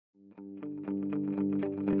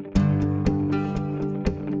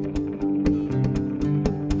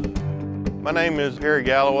My name is Perry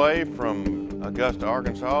Gellowaэй from Augusta,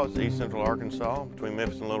 Arkansas. It's East Central Arkansas, between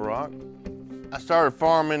Memphis and Little Rock. I started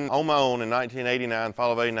farming on my own in 1989,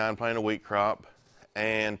 fall of '89, planting a wheat crop.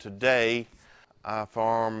 And today, I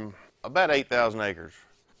farm about 8,000 acres.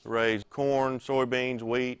 Raise corn, soybeans,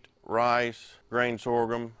 wheat, rice, grain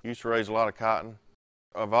sorghum. Used to raise a lot of cotton.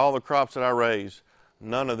 Of all the crops that I raise,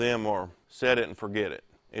 none of them are set it and forget it.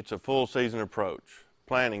 It's a full season approach.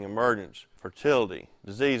 Planting, emergence, fertility,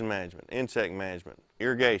 disease management, insect management,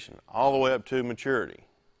 irrigation, all the way up to maturity.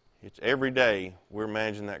 It's every day we're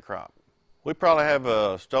managing that crop. We probably have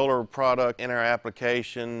a Stoller product in our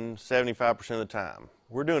application 75% of the time.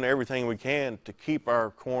 We're doing everything we can to keep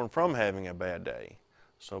our corn from having a bad day.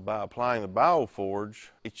 So by applying the BioForge,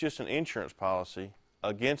 it's just an insurance policy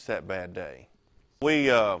against that bad day.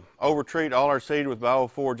 We overtreat all our seed with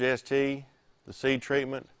BioForge ST, the seed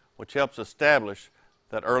treatment, which helps establish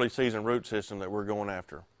that early season root system that we're going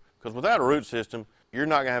after. Because without a root system, you're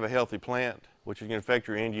not going to have a healthy plant, which is going to affect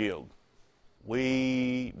your end yield.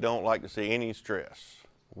 We don't like to see any stress,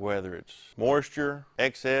 whether it's moisture,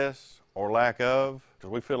 excess, or lack of, because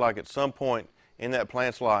we feel like at some point in that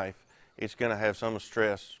plant's life, it's going to have some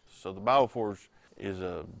stress. So the BioForge is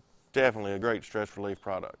definitely a great stress relief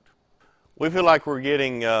product. We feel like we're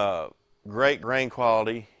getting great grain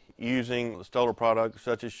quality using the Stoller products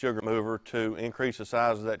such as Sugar Mover to increase the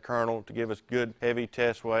size of that kernel to give us good heavy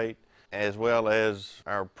test weight, as well as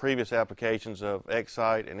our previous applications of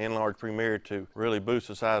Excite and Enlarge Premier to really boost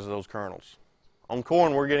the size of those kernels. On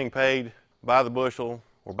corn, we're getting paid by the bushel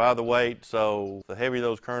or by the weight, so the heavier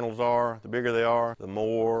those kernels are, the bigger they are, the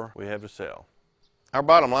more we have to sell. Our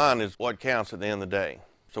bottom line is what counts at the end of the day.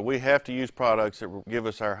 So we have to use products that will give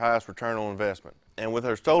us our highest return on investment. And with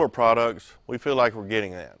our Stoller products, we feel like we're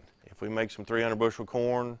getting that. If we make some 300 bushel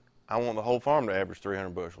corn, I want the whole farm to average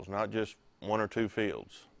 300 bushels, not just 1 or 2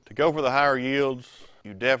 fields. To go for the higher yields,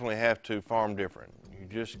 you definitely have to farm different. You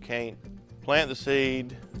just can't plant the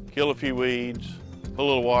seed, kill a few weeds, put a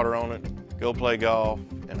little water on it, go play golf,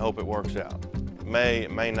 and hope it works out.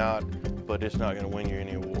 It may not, but it's not going to win you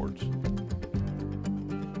any awards.